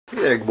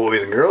Hey there,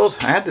 boys and girls.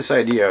 I had this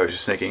idea I was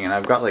just thinking, and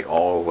I've got like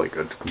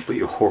a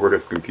complete horde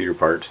of computer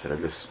parts that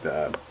I'm just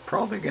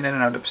probably going to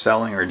end up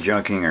selling or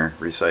junking or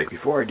recycling.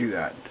 Before I do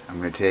that, I'm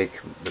going to take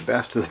the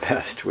best of the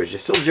best, which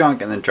is still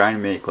junk, and then try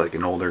and make like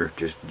an older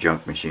just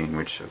junk machine,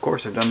 which of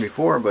course I've done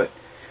before, but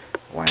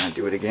why not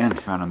do it again?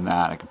 On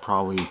that, I could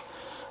probably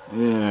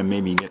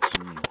maybe get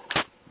some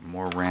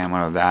more RAM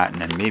out of that, and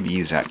then maybe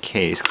use that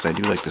case because I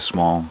do like the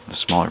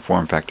smaller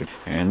form factor.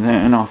 And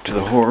then off to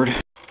the horde.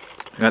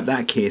 I got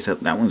that case up.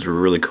 That one's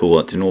really cool.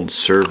 It's an old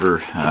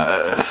server.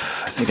 I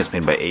think it's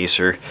made by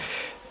Acer,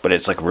 but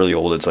it's like really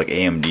old. It's like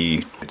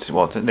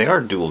AMD. They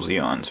are dual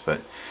Xeons,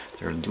 but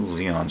they're dual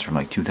Xeons from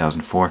like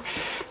 2004.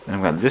 Then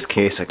I've got this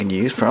case I can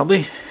use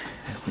probably,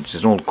 which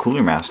is an old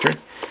Cooler Master.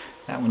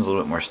 That one's a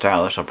little bit more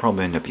stylish. I'll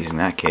probably end up using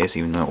that case,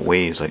 even though it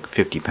weighs like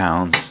 50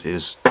 pounds. It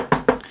is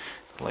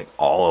like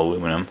all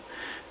aluminum.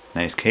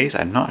 Nice case.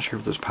 I'm not sure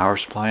if there's power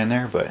supply in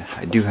there, but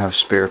I do have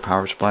spare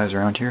power supplies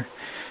around here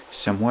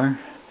somewhere.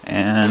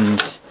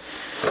 And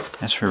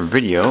as for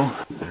video,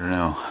 I don't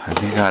know. I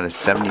think I got a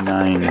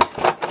 79. I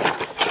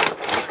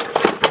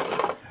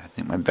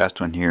think my best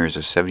one here is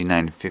a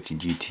 7950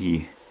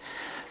 GT.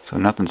 So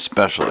nothing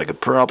special. I could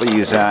probably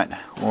use that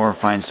or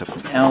find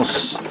something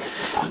else.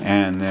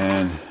 And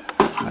then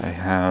I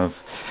have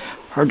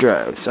hard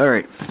drives.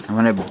 Alright,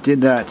 when I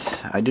did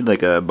that, I did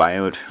like a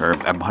buyout, or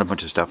I bought a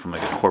bunch of stuff from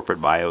like a corporate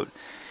buyout,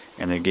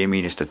 and they gave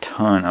me just a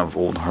ton of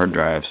old hard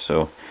drives.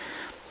 So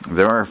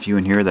there are a few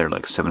in here that are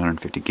like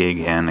 750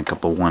 gig and a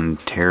couple 1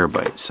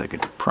 terabytes I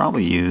could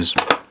probably use.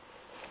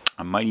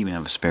 I might even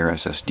have a spare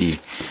SSD.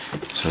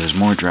 So there's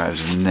more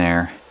drives in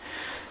there.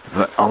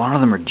 But a lot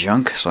of them are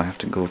junk, so I have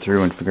to go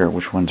through and figure out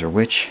which ones are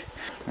which.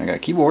 I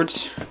got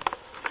keyboards.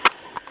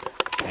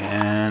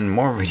 And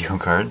more video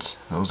cards.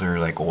 Those are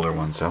like older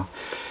ones though.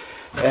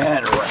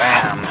 And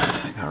RAM.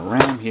 I got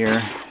RAM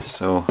here.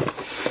 So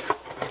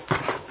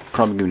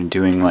probably going to be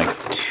doing like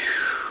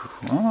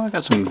I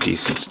got some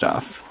decent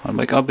stuff.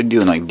 I'll be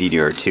doing like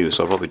DDR2,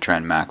 so I'll probably try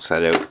and max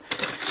that out.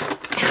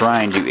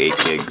 Try and do 8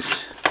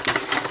 gigs.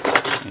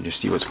 And just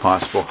see what's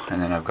possible.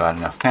 And then I've got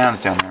enough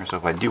fans down there, so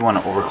if I do want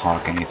to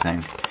overclock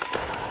anything,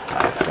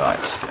 I've got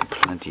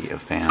plenty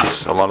of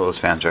fans. A lot of those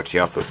fans are actually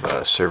off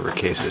of server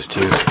cases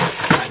too.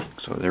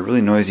 So they're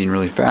really noisy and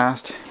really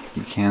fast.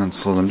 You can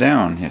slow them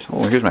down. Yes.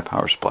 Oh, here's my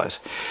power supplies.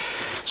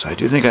 So I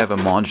do think I have a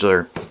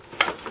modular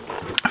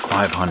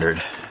 500.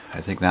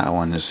 I think that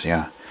one is,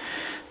 yeah.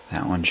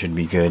 That one should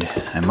be good.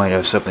 I might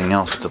have something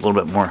else that's a little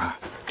bit more,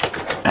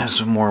 has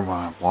some more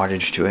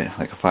wattage to it,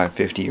 like a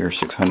 550 or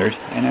 600.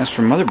 And as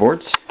for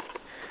motherboards,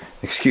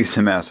 excuse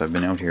the mess, I've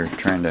been out here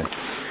trying to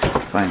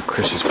find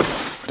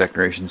Christmas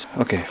decorations.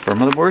 Okay, for a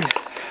motherboard,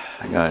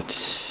 I got,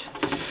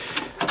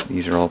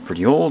 these are all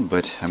pretty old,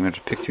 but I'm going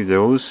to pick through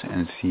those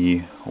and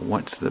see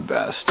what's the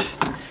best.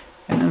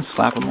 And then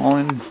slap them all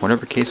in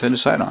whatever case I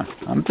decide on.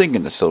 I'm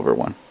thinking the silver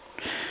one,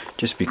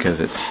 just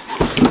because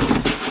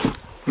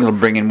it'll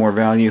bring in more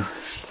value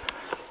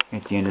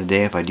at the end of the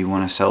day if I do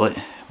want to sell it.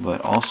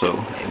 But also,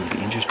 it would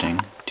be interesting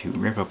to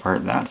rip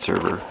apart that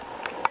server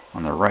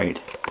on the right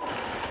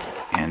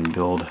and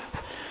build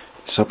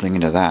something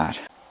into that.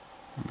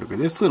 Look at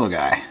this little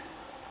guy.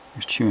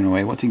 He's chewing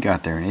away. What's he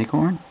got there? An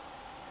acorn?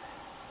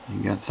 He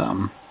got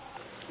something.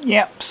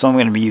 Yep, so I'm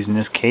going to be using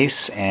this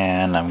case,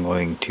 and I'm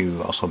going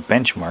to also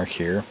benchmark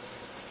here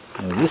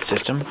this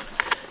system,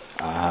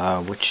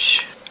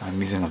 which I'm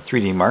using a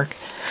 3D Mark.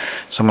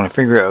 So I'm going to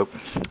figure out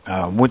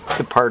with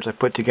the parts I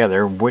put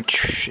together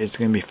which is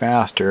going to be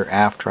faster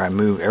after I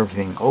move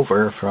everything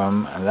over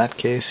from that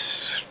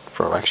case,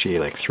 for actually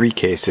like 3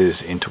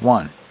 cases, into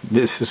one.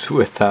 This is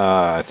with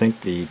I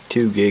think the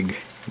 2 gig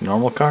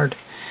normal card,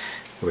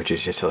 which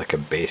is just like a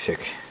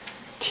basic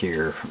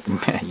tier.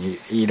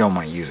 You don't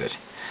want to use it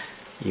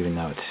even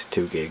though it's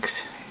 2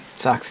 gigs. It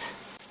sucks.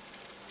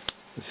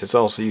 This is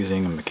also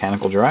using a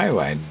mechanical drive.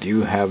 I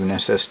do have an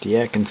SSD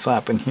I can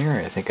slap in here.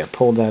 I think I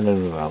pulled that out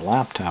of a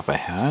laptop I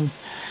had,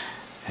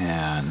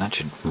 and that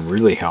should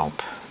really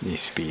help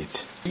these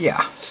speeds.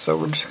 Yeah, so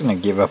we're just going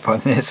to give up on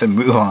this and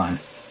move on.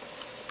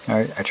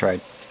 Alright, I tried.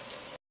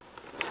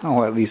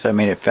 Oh, at least I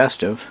made it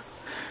festive.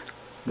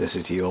 This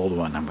is the old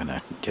one. I'm going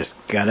to just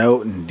gut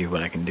out and do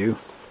what I can do.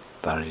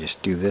 Thought I'd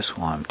just do this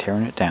while I'm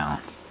tearing it down.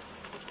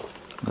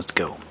 Let's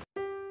go.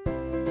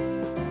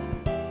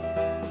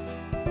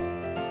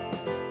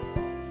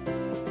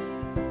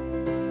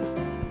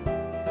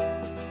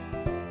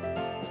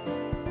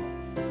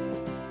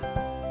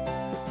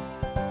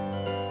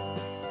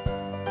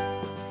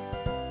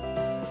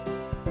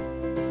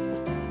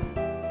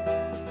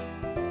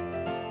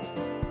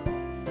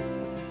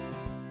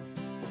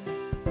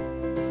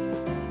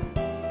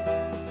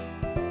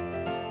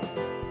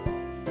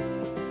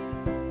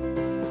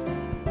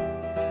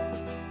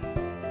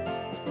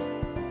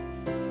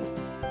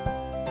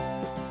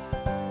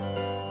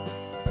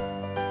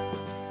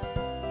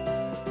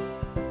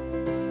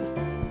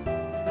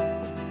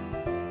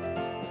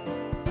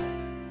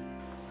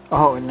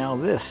 Oh, and now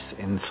this,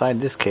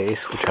 inside this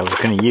case, which I was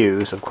going to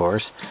use, of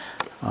course,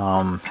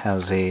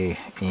 has a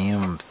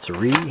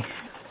AM3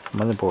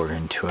 motherboard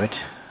into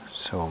it.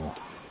 So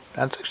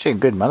that's actually a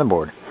good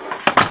motherboard.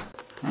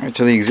 Alright,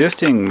 so the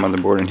existing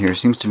motherboard in here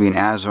seems to be an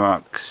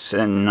ASRock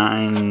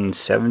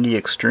 970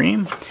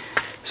 Extreme.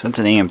 So it's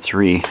an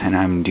AM3, and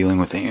I'm dealing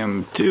with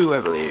AM2,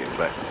 I believe,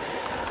 but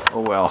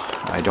oh well.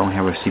 I don't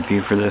have a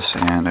CPU for this,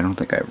 and I don't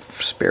think I have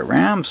spare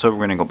RAM, so we're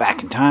going to go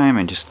back in time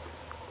and just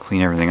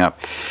clean everything up.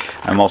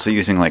 I'm also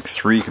using like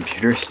 3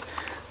 computers,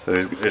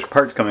 so there's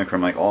parts coming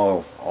from like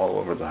all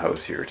over the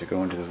house here to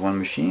go into this one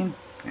machine,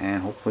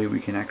 and hopefully we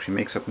can actually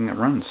make something that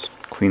runs.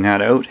 Clean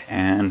that out,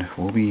 and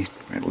we'll be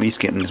at least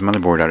getting this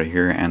motherboard out of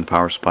here and the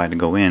power supply to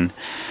go in.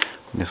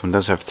 This one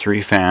does have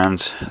 3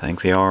 fans. I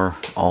think they are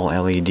all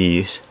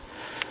LEDs.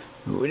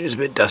 Ooh, it is a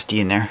bit dusty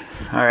in there.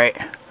 Alright,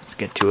 let's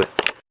get to it.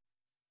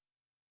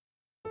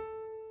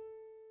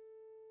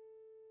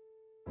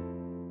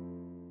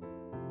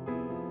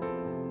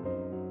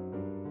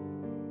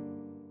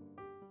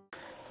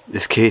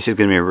 This case is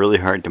going to be really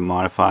hard to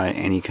modify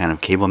any kind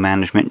of cable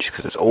management just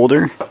because it's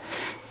older,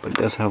 but it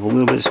does have a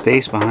little bit of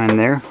space behind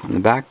there on the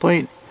back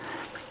plate,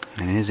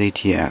 and it is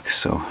ATX,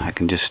 so I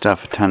can just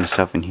stuff a ton of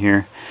stuff in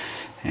here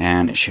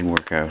and it should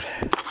work out.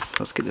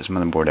 Let's get this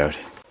motherboard out.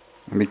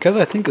 And because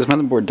I think this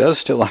motherboard does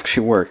still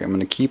actually work, I'm going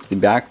to keep the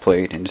back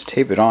plate and just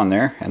tape it on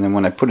there, and then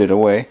when I put it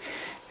away,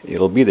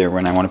 it'll be there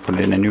when I want to put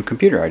it in a new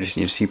computer. I just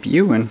need a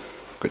CPU and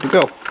good to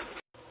go.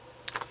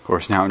 Of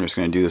course, now I'm just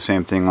going to do the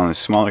same thing on this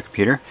smaller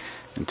computer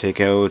and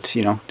take out,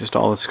 you know, just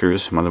all the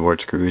screws,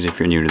 motherboard screws. If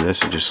you're new to this,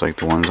 just like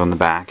the ones on the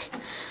back.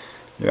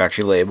 They're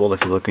actually labeled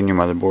if you look in your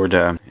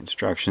motherboard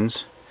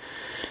instructions.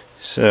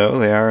 So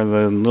they are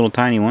the little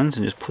tiny ones,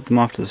 and just put them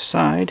off to the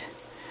side.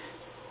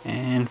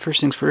 And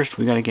first things first,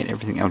 we got to get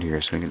everything out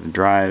here. So we get the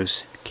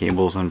drives,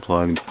 cables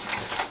unplugged,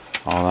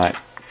 all that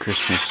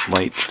Christmas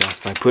light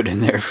stuff I put in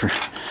there for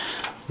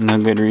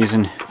no good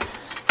reason.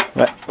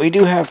 But we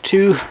do have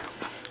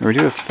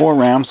 4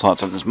 RAM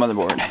slots on this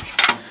motherboard,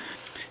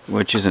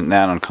 which isn't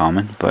that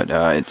uncommon, but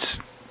it's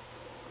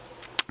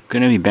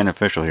going to be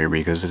beneficial here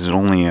because this is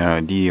only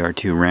a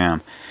DDR2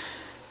 RAM,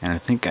 and I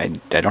think I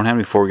don't have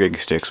any 4 gig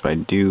sticks, but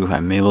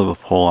I'm able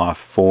to pull off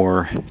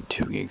 4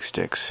 2 gig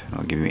sticks.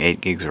 It'll give me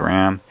 8 gigs of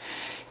RAM,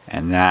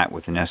 and that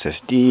with an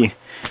SSD,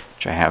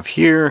 which I have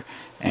here,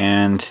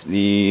 and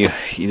the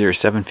either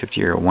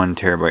 750 or 1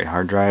 terabyte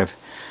hard drive,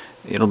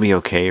 it'll be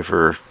okay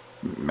for,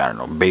 I don't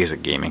know,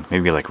 basic gaming,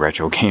 maybe like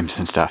retro games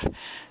and stuff.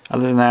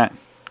 Other than that,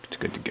 it's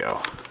good to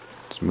go.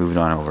 Let's move it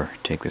on over.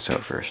 Take this out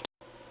first.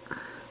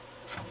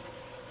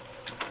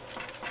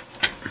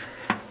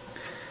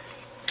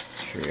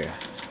 Sure you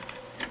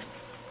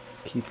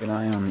keep an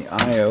eye on the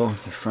I/O,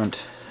 the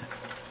front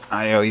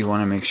I/O. You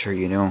want to make sure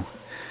you know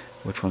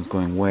which one's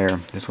going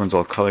where. This one's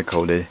all color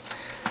coded,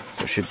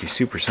 so it should be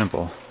super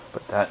simple.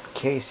 But that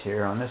case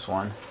here on this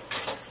one,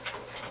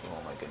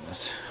 oh my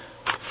goodness,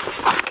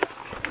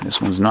 this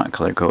one's not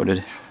color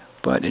coded,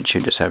 but it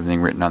should just have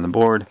everything written on the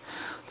board.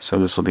 So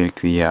this will be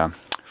the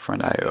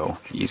front I/O,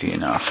 easy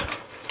enough.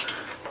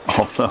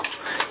 Although,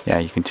 yeah,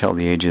 you can tell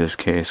the age of this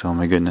case. Oh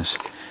my goodness,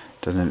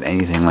 doesn't have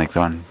anything like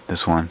on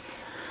this one.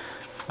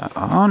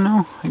 Oh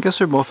no, I guess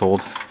they're both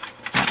old.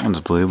 That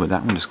one's blue, but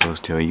that one just goes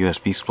to a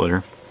USB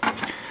splitter.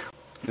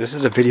 This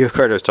is a video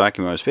card I was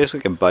talking about. It's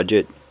basically a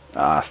budget,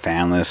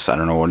 fanless, I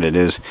don't know what it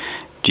is,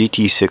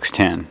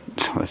 GT610.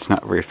 So it's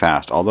not very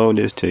fast, although it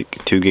is 2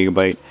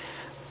 gigabyte.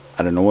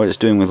 I don't know what it's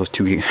doing with those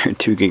 2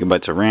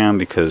 gigabytes of RAM,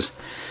 because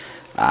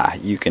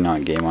you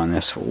cannot game on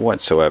this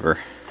whatsoever.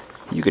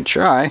 You could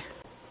try,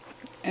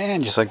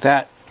 and just like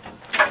that,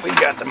 we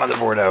got the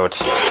motherboard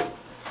out.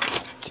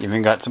 It's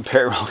even got some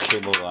parallel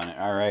cables on it.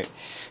 Alright,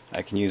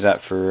 I can use that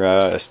for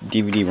a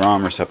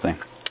DVD-ROM or something.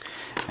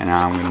 And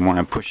now I'm going to want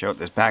to push out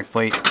this back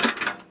plate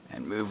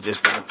and move this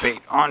back plate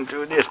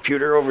onto this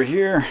pewter over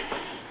here,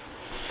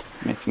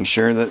 making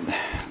sure that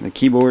the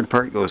keyboard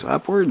part goes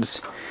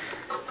upwards.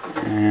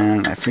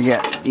 And I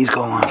forget, these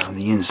go on from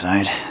the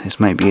inside. This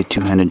might be a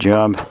two-handed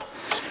job.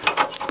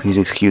 Please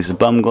excuse the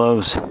bum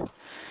gloves.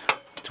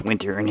 It's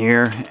winter in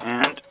here,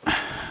 and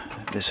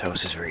this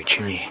house is very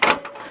chilly.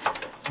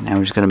 Now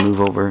we're just going to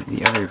move over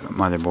the other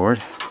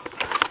motherboard.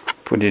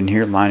 Put it in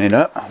here, line it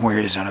up. Where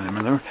is that other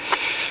motherboard?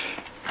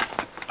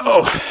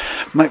 Oh,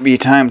 might be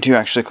time to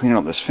actually clean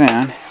out this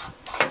fan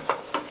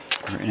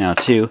right now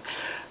too.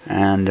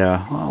 And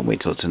well, I'll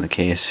wait till it's in the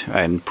case.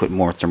 I didn't put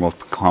more thermal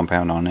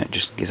compound on it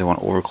just in case I want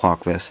to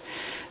overclock this.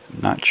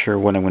 I'm not sure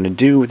what I'm going to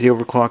do with the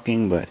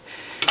overclocking, but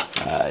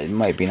it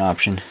might be an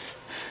option.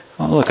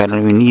 Oh look, I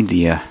don't even need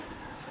the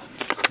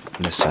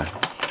this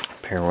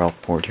parallel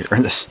port here, or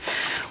this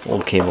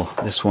old cable.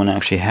 This one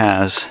actually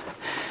has,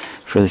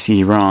 for the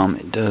CD-ROM,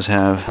 it does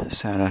have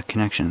SATA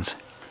connections.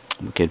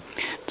 Wicked.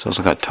 It's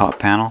also got top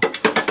panel,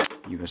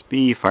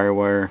 USB,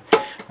 Firewire,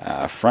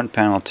 front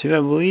panel too, I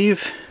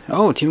believe.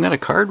 Oh, it's even got a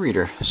card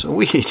reader.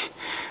 Sweet.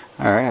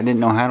 Alright, I didn't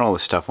know it had all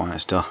this stuff on it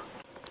still.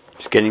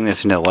 Just getting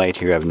this into light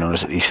here, I've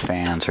noticed that these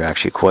fans are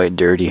actually quite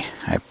dirty.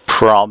 I'm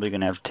probably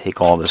going to have to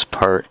take all this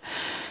apart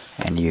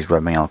and use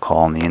rubbing alcohol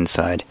on the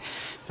inside.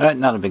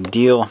 Not a big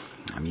deal.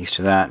 I'm used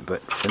to that,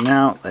 but for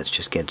now, let's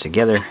just get it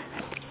together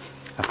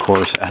Of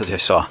course, as I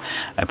saw,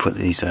 I put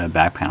these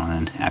back panel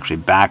in actually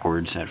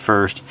backwards at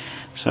first.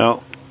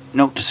 So,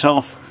 note to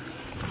self,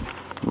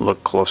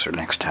 look closer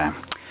next time.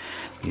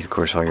 These, of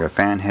course, are your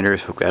fan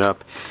headers, hook that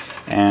up.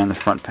 And the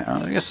front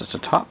panel, I guess it's a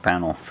top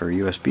panel for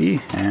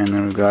USB. And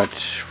then we've got,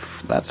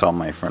 that's all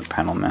my front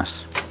panel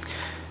mess.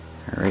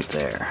 Right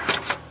there.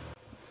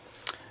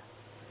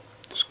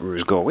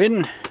 Screws go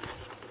in.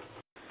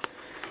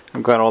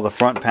 I've got all the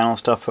front panel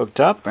stuff hooked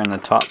up and the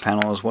top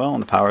panel as well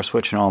and the power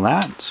switch and all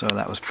that, so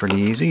that was pretty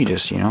easy.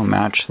 Just, you know,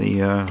 match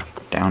the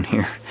down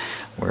here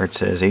where it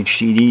says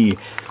HDD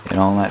and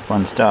all that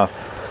fun stuff.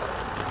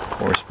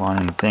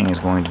 Corresponding thing is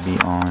going to be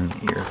on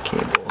your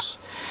cables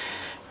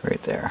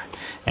right there,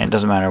 and it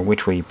doesn't matter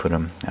which way you put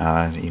them,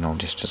 you know,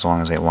 just as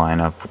long as they line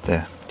up with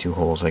the two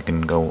holes, they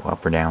can go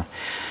up or down.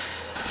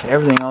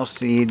 Everything else,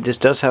 this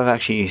does have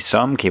actually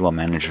some cable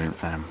management.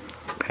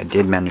 I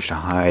did manage to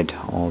hide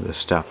all this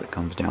stuff that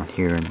comes down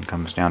here and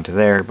comes down to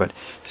there, but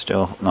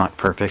still not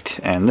perfect.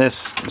 And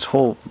this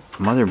whole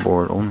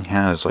motherboard only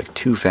has like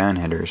 2 fan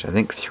headers, I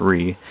think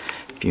 3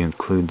 if you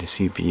include the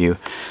CPU.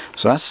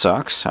 So that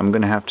sucks. I'm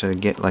gonna have to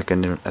get like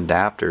an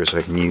adapter so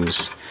I can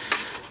use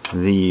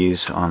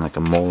these on like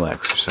a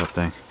Molex or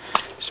something.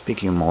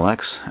 Speaking of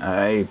Molex,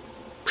 I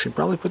should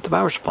probably put the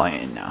power supply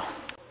in now.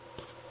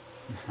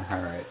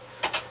 Alright.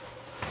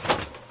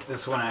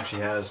 This one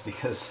actually has,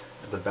 because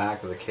at the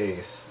back of the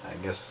case, I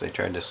guess they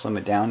tried to slim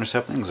it down or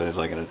something, so there's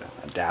like an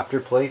adapter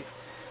plate.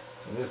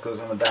 So this goes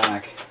on the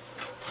back,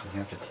 and you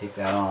have to take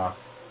that off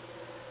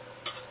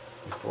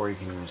before you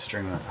can even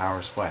string the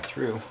power supply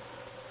through.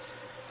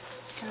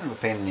 Kind of a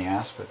pain in the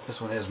ass, but this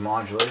one is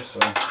modular, so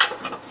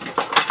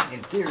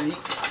in theory,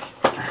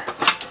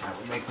 that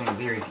would make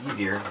things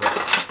easier, but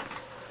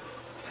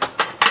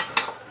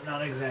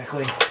not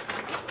exactly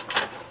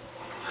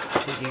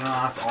taking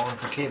off all of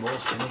the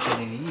cables to make it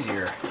any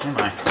easier, am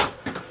I?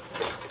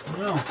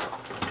 No.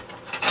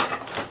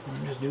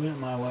 I'm just doing it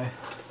my way.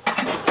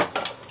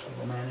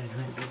 Cable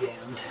management be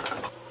damned.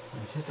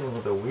 It's just a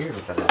little bit weird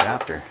with that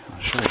adapter. I'll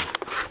show you.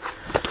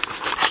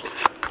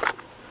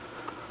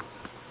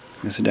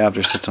 This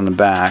adapter sits on the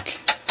back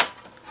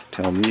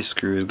till these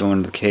screws go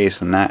into the case,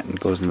 and that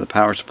goes into the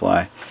power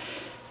supply.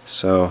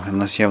 So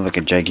unless you have like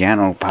a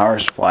gigantic power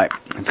supply,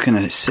 it's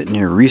going to sit in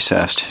here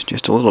recessed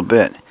just a little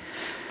bit.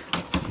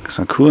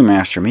 So Cooler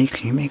Master,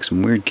 you make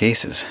some weird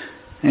cases.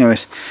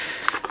 Anyways,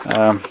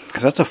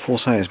 because that's a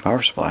full-size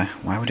power supply.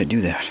 Why would it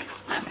do that?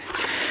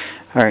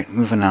 Alright,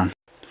 moving on.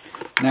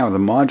 Now with a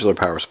modular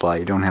power supply,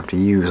 you don't have to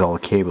use all the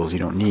cables you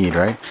don't need,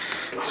 right?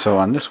 So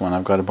on this one,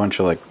 I've got a bunch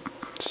of like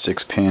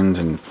 6 pins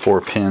and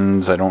 4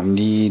 pins I don't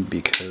need,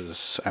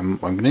 because I'm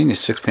going to need a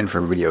 6-pin for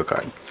a video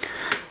card.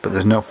 But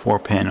there's no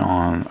 4-pin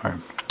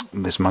on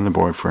this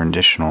motherboard for an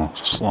additional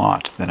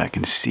slot that I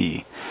can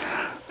see.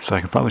 So I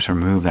can probably just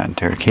remove that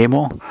entire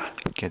cable,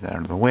 get that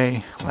out of the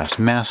way, less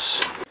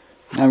mess.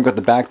 Now I've got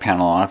the back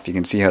panel off. You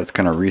can see how it's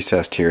kind of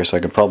recessed here, so I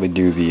could probably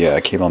do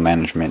the cable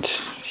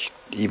management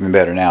even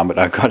better now, but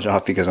I've got it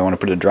off because I want to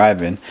put a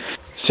drive in.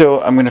 So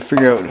I'm going to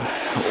figure out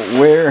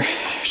where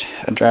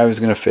a drive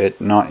is going to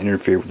fit, not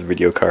interfere with the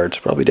video cards,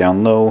 probably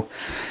down low,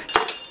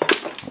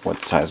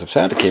 what size of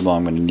SATA cable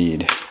I'm going to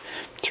need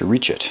to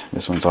reach it.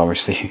 This one's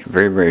obviously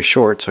very, very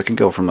short, so I can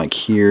go from like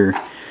here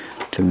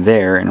to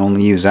there and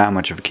only use that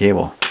much of a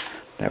cable.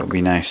 That would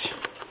be nice.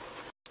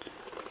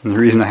 And the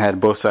reason I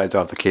had both sides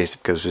off the case is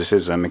because this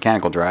is a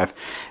mechanical drive,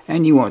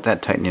 and you want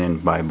that tightening in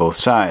by both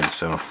sides.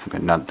 So I've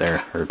got a nut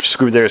there, or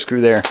screw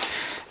there,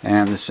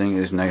 and this thing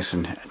is nice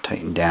and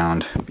tightened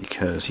down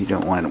because you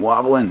don't want it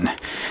wobbling.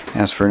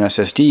 As for an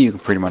SSD, you can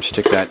pretty much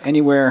stick that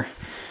anywhere.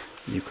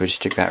 You could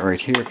stick that right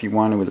here if you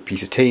wanted with a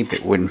piece of tape.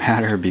 It wouldn't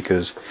matter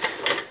because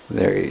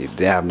they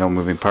have no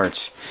moving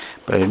parts.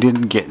 But I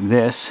didn't get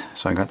this,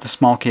 so I got the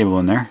small cable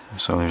in there,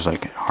 so there's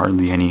like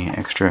hardly any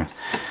extra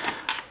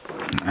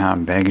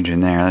baggage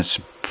in there. That's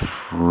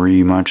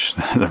pretty much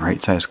the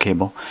right size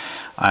cable.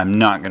 I'm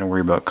not going to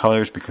worry about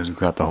colors because we've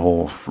got the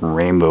whole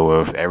rainbow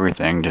of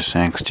everything, just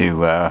thanks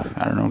to,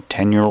 I don't know,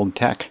 10-year-old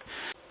tech.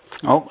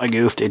 Oh, I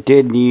goofed. It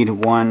did need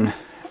one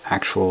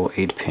actual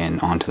 8-pin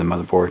onto the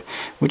motherboard,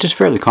 which is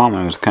fairly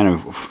common. I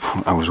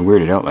was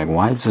weirded out, like,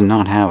 why does it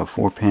not have a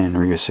 4-pin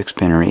or a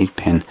 6-pin or an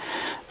 8-pin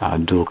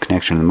dual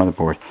connection to the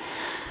motherboard?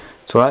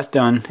 So that's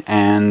done,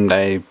 and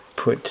I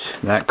put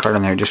that card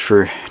on there just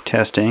for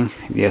testing.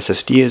 The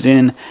SSD is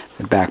in,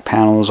 the back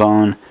panel is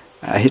on.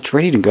 It's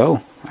ready to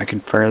go. I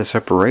can fire this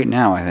up right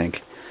now, I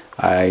think.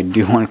 I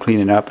do want to clean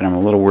it up, and I'm a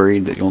little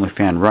worried that the only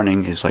fan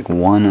running is like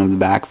one of the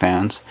back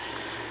fans.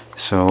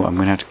 So I'm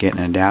going to have to get an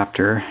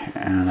adapter,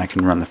 and I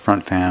can run the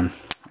front fan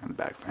and the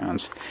back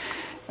fans.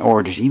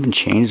 Or just even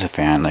change the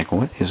fan. Like,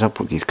 what is up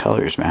with these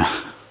colors, man?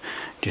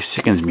 Just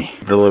sickens me.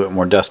 For a little bit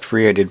more dust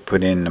free, I did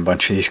put in a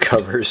bunch of these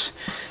covers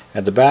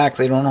at the back.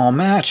 They don't all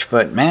match,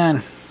 but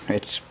man,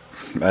 it's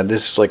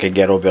this is like a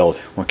ghetto build.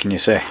 What can you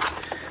say?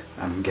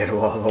 I'm ghetto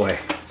all the way.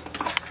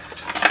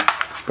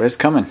 But it's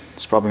coming.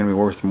 It's probably going to be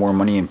worth more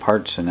money in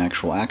parts than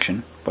actual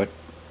action, but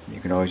you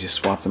can always just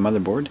swap the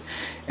motherboard.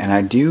 And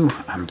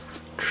I'm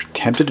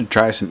tempted to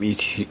try some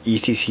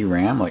ECC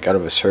RAM, like out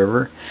of a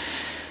server.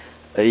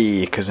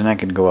 Because then I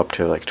could go up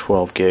to like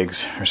 12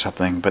 gigs or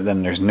something, but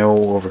then there's no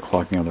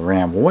overclocking of the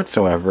RAM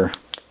whatsoever,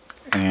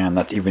 and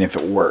that's even if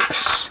it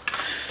works.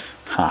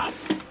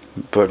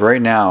 But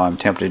right now I'm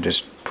tempted to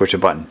just push a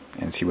button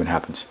and see what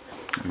happens.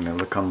 I'm going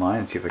to look online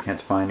and see if I can't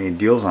find any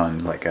deals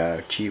on like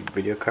a cheap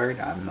video card.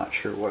 I'm not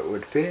sure what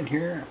would fit in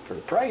here for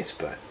the price,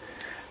 but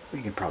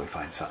we can probably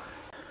find something.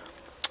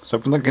 So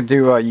I've been looking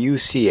through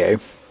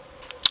UCA,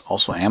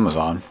 also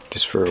Amazon,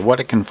 just for what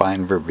it can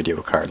find for a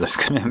video card that's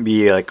going to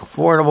be like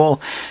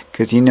affordable,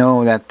 because you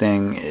know that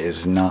thing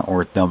is not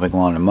worth dumping a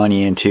lot of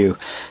money into.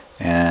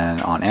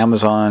 And on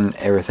Amazon,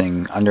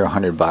 everything under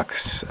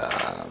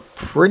 $100,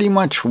 pretty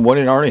much what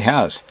it already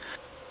has.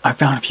 I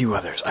found a few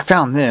others. I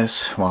found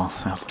this, well,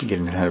 I'll get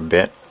into that a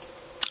bit.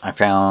 I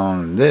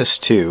found this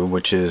too,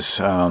 which is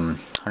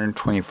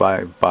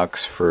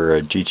 $125 for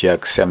a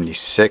GTX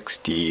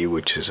 7060,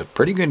 which is a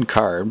pretty good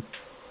card.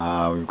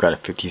 We've got a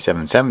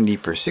 5770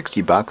 for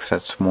 $60.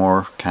 That's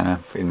more kind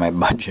of in my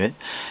budget.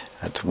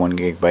 That's 1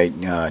 gigabyte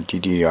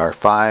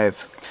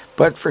DDR5.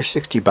 But for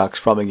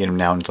 $60, probably get them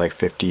down to like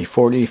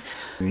 5040.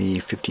 The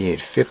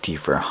 5850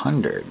 for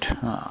 100.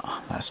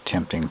 Oh, that's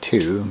tempting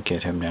too.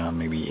 Get him down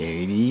maybe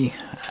 80.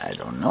 I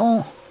don't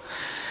know.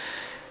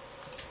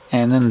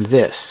 And then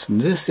this.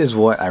 This is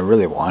what I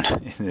really want.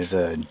 It is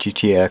a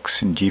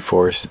GTX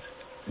GeForce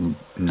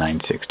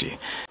 960.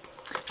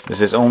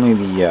 This is only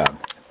the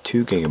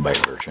 2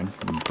 gigabyte version,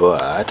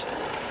 but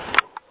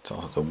it's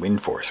also the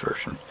WindForce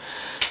version.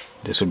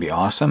 This would be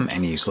awesome,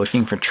 and he's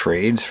looking for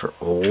trades for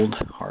old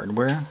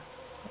hardware.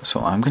 So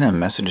I'm gonna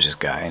message this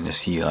guy and to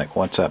see like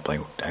what's up,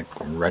 like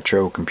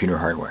retro computer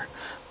hardware.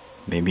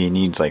 Maybe he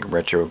needs like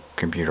retro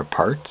computer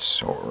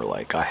parts, or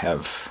like I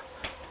have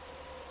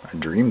a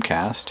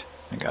Dreamcast,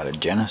 I got a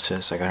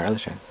Genesis, I got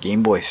other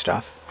Game Boy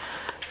stuff.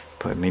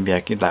 But maybe I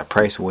get that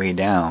price way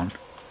down,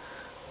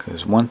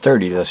 because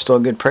 $130, that's still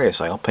a good price.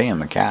 Like, I'll pay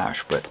him in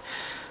cash, but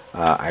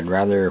I'd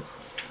rather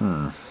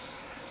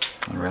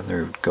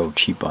go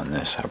cheap on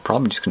this. I'm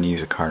probably just gonna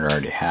use a card I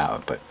already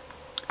have, but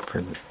for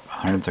the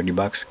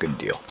 $130, good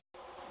deal.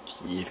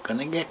 He's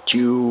gonna get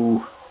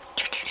you.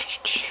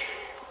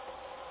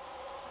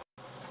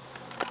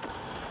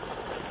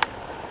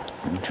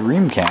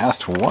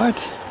 Dreamcast,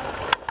 what?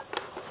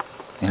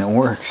 And it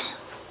works.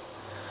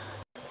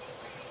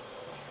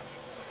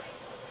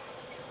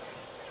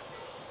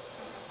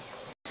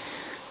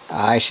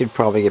 I should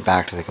probably get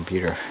back to the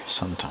computer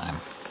sometime,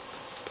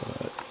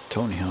 but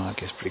Tony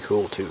Hawk is pretty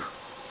cool too.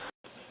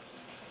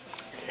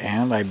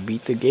 And I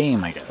beat the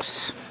game, I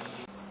guess.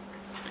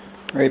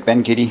 Alright,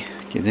 Ben Kitty, do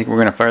you think we're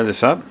going to fire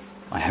this up?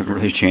 I haven't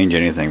really changed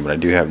anything, but I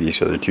do have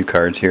these other 2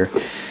 cards here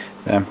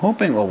that I'm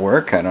hoping will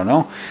work. I don't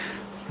know.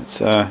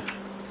 It's,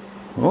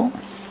 well,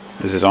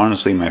 this is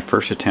honestly my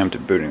first attempt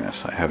at booting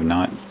this. I have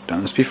not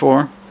done this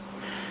before.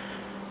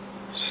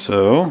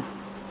 So,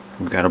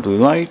 we've got a blue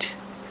light.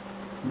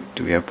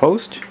 Do we have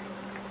post?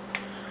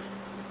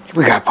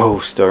 We got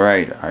post.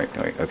 Alright,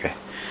 okay.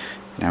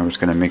 Now we're just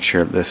going to make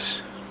sure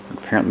this,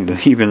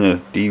 apparently even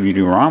the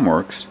DVD-ROM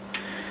works.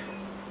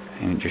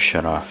 And it just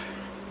shut off.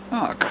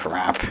 Oh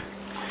crap.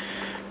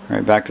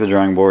 Alright, back to the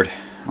drawing board.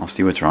 I'll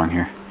see what's wrong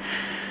here.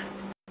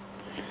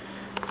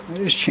 I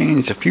just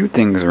changed a few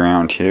things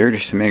around here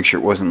just to make sure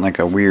it wasn't like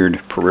a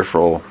weird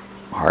peripheral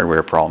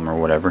hardware problem or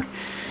whatever.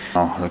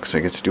 Oh, looks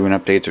like it's doing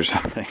updates or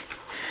something.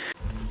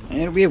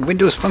 And we have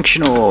Windows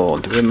functional.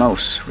 Do we have a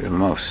mouse? We have a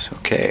mouse.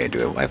 Okay, do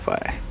we have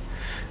Wi-Fi?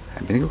 I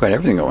think we've got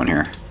everything going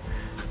here.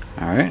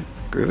 Alright,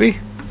 groovy.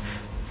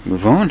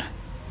 Move on.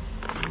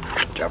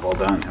 Job well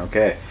done.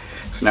 Okay.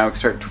 So now we can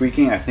start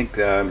tweaking. I think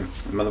the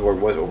motherboard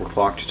was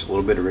overclocked just a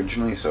little bit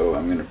originally, so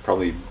I'm going to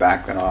probably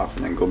back that off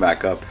and then go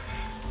back up.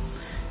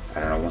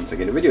 I don't know, once I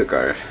get a video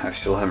card. I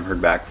still haven't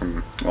heard back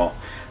from, well,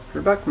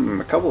 heard back from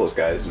a couple of those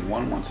guys, and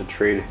one wants to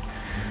trade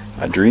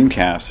a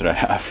Dreamcast that I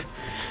have.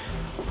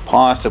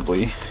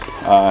 Possibly,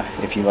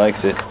 if he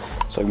likes it.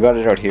 So I've got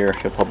it out here.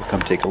 He'll probably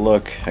come take a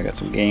look. I got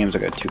some games. I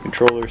got 2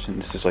 controllers, and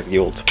this is like the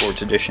old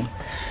sports edition.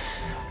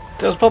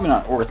 So it's probably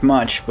not worth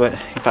much, but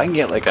if I can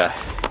get like a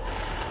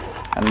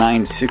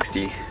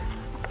 960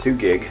 2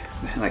 gig,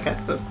 like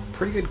that's a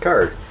pretty good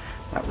card.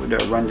 That would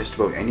run just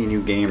about any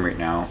new game right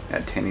now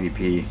at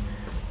 1080p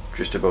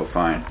just about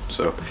fine.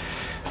 So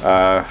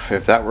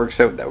if that works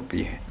out, that would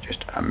be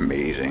just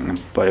amazing.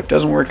 But if it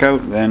doesn't work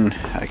out, then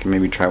I can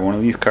maybe try one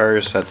of these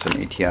cards. That's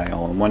an ATI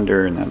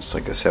All-in-Wonder, and that's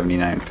like a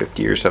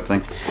 7950 or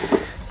something.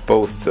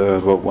 Both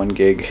about 1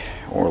 gig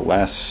or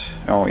less.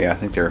 Oh yeah, I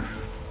think they're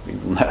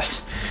even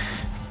less.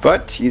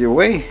 But either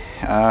way,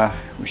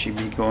 we should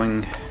be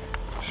going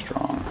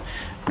strong.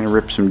 I'm going to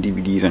rip some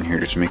DVDs on here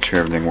just to make sure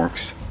everything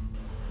works.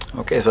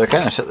 Okay, so I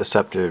kind of set this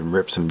up to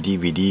rip some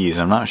DVDs.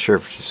 I'm not sure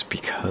if it's just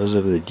because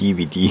of the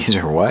DVDs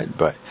or what,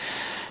 but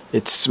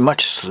it's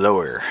much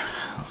slower.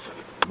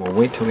 We'll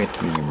wait till we get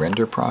to the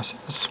render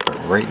process, but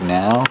right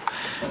now,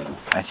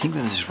 I think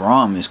that this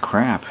ROM is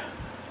crap.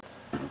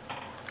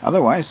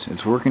 Otherwise,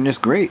 it's working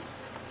just great.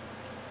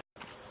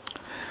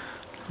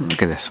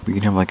 Look at this. We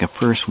can have like a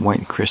first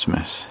white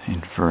Christmas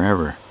in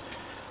forever.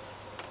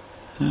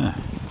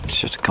 It's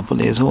just a couple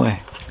days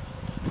away.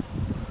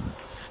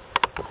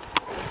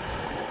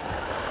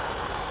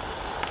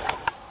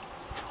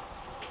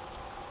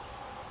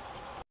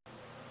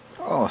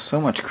 Oh, so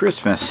much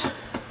Christmas.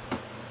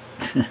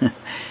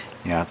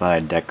 Yeah, I thought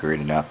I'd decorate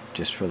it up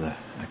just for the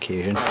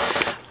occasion.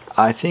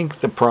 I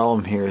think the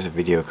problem here is a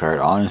video card.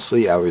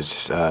 Honestly, I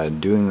was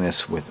doing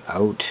this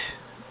without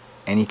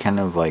any kind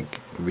of like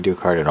video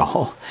card at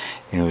all,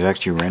 and it was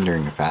actually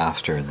rendering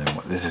faster than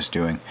what this is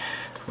doing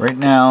right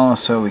now.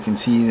 So we can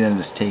see that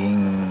it's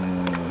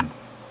taking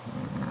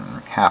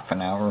half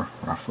an hour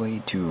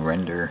roughly to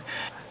render.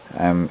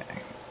 Oh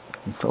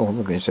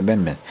look, there's a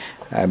bend.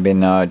 I've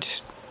been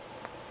just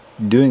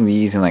doing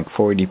these in like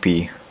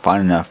 480p,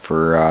 fine enough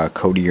for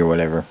Kodi or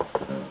whatever,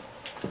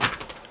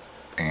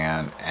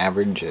 and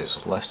average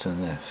is less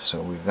than this,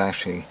 so we've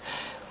actually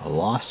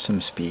lost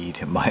some speed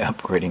by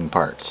upgrading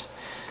parts.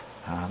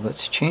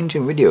 Let's change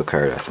a video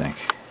card, I think.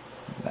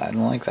 I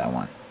don't like that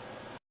one.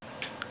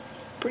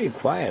 Pretty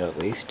quiet at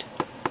least.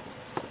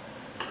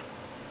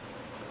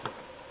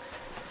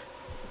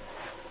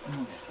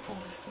 I'll just pull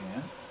this thing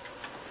in.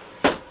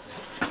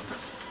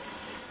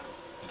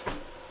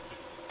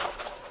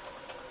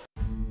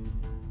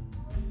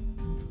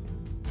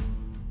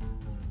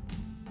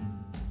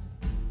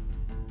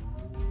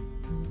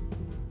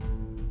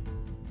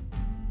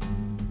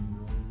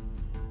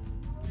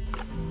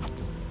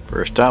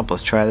 First up,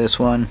 let's try this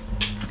one.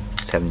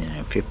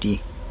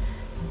 7950,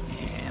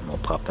 and we'll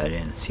pop that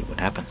in and see what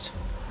happens.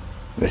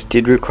 This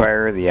did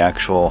require the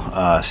actual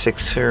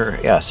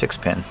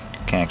 6-pin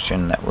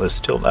connection that was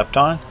still left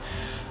on.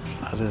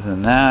 Other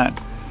than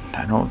that,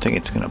 I don't think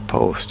it's gonna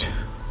post.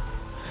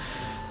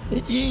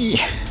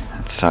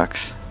 That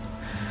sucks.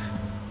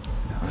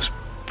 That was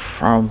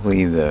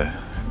probably the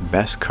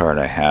best card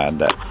I had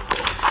that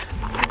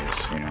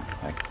is, you know,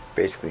 like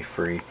basically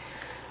free.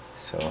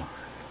 So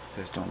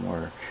this don't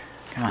work.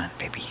 Come on,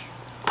 baby.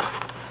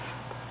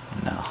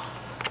 No,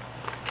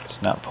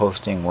 it's not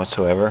posting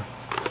whatsoever.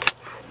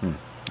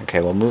 Okay,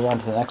 we'll move on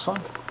to the next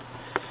one,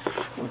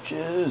 which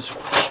is,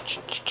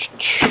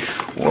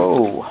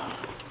 whoa,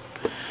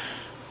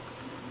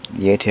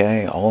 the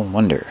ATI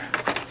All-in-Wonder,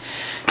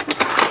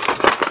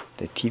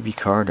 the TV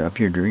card of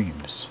your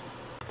dreams.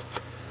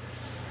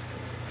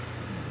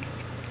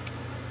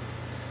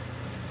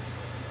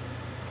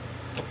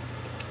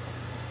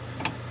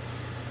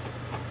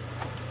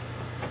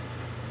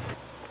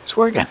 It's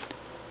working.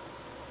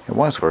 It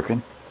was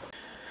working.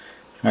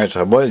 Alright,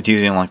 so I was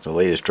using like the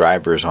latest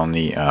drivers on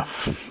the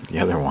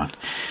other one,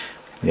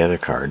 the other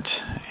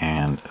cards,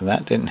 and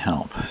that didn't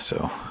help.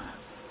 So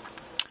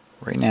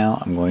right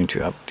now I'm going to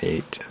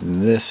update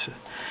this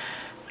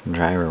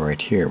driver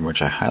right here,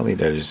 which I highly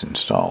doubt is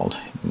installed.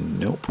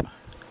 Nope.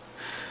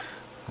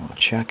 We'll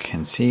check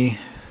and see,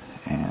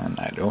 and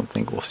I don't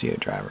think we'll see a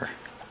driver.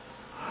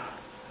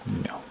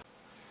 No.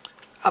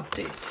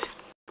 Updates.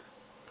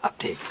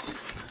 Updates.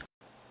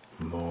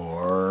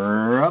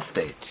 More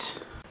updates.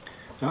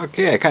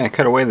 Okay, I kind of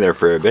cut away there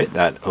for a bit.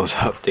 Those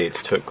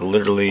updates took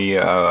literally,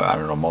 I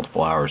don't know,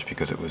 multiple hours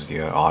because it was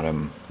the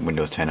autumn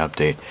Windows 10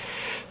 update.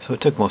 So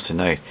it took most of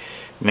the night.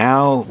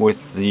 Now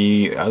with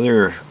the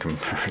other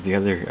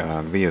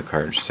video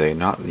cards, say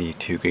not the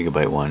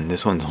 2GB one,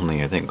 this one's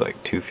only I think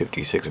like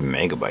 256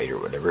 megabyte or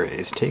whatever.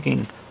 It's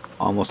taking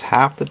almost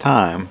half the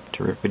time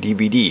to rip a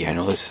DVD. I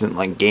know this isn't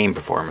like game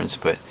performance,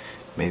 but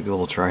maybe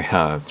we'll try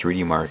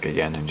 3D Mark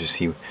again and just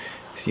see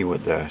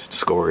what the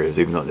score is,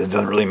 even though it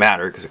doesn't really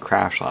matter because it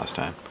crashed last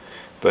time.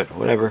 But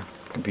whatever,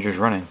 computer's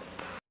running.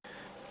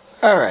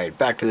 Alright,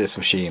 back to this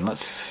machine.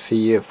 Let's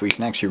see if we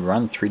can actually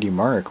run 3D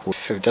Mark.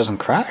 If it doesn't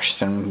crash,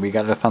 then we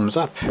got a thumbs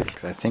up,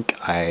 because I think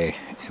I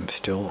am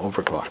still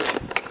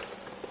overclocked.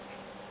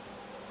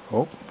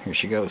 Oh, here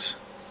she goes.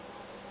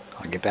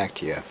 I'll get back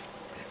to you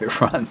if it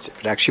runs. If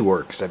it actually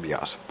works, that'd be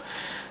awesome,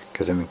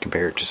 because then we can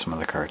compare it to some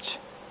other cards.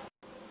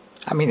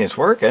 I mean, it's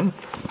working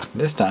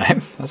this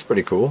time. That's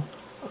pretty cool.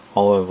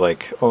 All of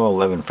like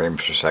 11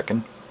 frames per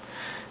second,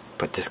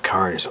 but this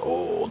card is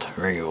old,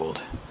 very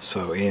old,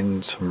 so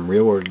in some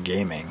real world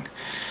gaming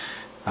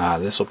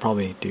this will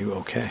probably do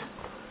okay.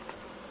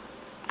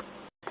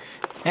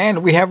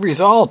 And we have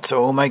results.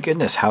 Oh my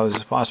goodness, how is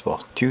this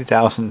possible?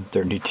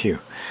 2032,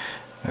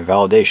 a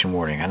validation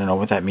warning. I don't know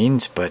what that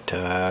means, but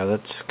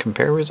let's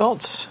compare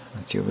results.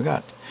 Let's see what we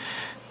got.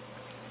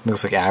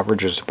 Looks like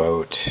average is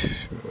about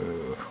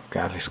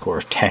graphics score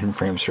 10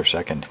 frames per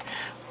second.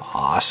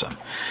 Awesome.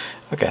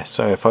 Okay,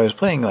 so if I was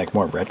playing like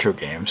more retro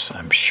games,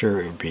 I'm sure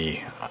it would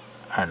be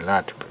a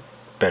lot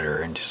better,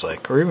 and just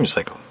like, or even just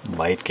like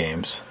light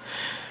games.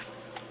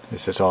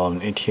 This is all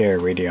an ATI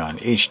Radeon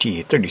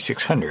HD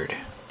 3600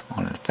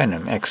 on a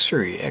Phenom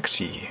X3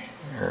 XE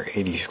or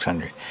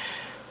 8600.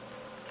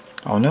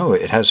 Oh no,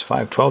 it has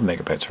 512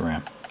 megabytes of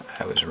RAM.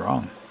 I was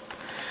wrong.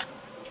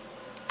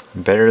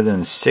 Better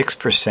than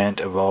 6%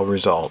 of all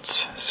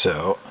results,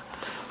 so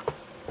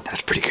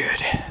that's pretty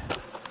good.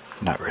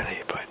 Not really,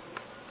 but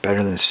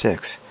better than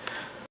 6.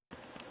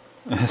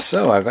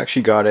 So I've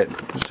actually got it.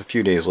 Just a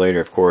few days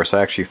later, of course.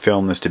 I actually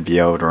filmed this to be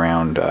out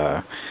around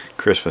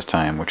Christmas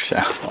time, which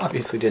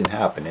obviously didn't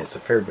happen. It's a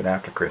fair bit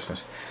after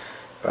Christmas.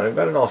 But I've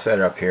got it all set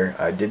up here.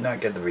 I did not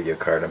get the video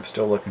card. I'm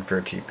still looking for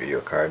a cheap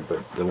video card,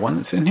 but the one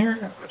that's in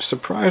here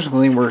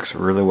surprisingly works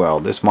really well.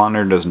 This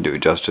monitor doesn't do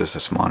it justice.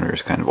 This monitor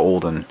is kind of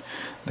old and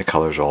the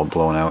colors are all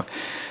blown out.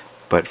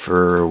 But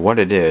for what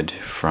it did,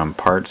 from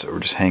parts that were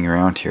just hanging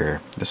around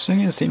here, this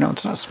thing is, you know,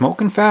 it's not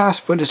smoking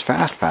fast, but it's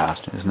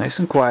fast. It's nice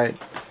and quiet.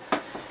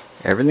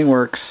 Everything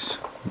works.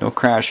 No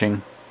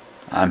crashing.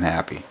 I'm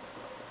happy.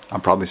 I'll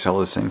probably sell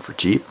this thing for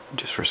cheap,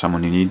 just for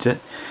someone who needs it.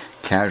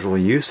 Casual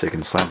use, they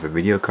can slap a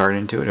video card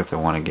into it if they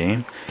want to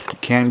game. You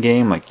can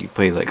game, like you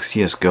play like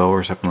CSGO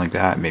or something like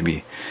that.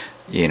 Maybe,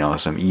 you know,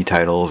 some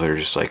e-titles that are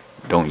just like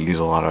don't use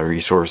a lot of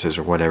resources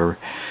or whatever.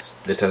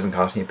 This doesn't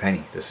cost me a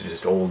penny. This is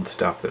just old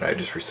stuff that I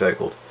just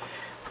recycled.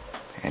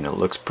 And it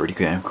looks pretty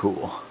damn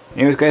cool.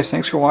 Anyways guys,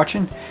 thanks for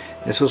watching.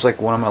 This was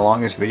like one of my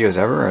longest videos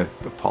ever. I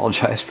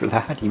apologize for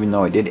that, even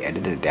though I did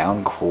edit it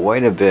down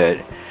quite a bit.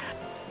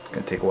 It's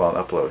going to take a while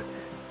to upload.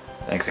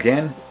 Thanks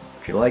again.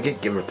 If you like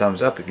it, give it a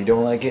thumbs up. If you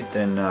don't like it,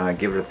 then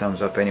give it a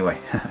thumbs up anyway.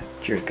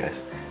 Cheers, guys.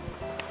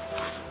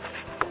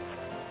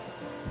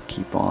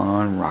 Keep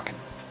on rocking.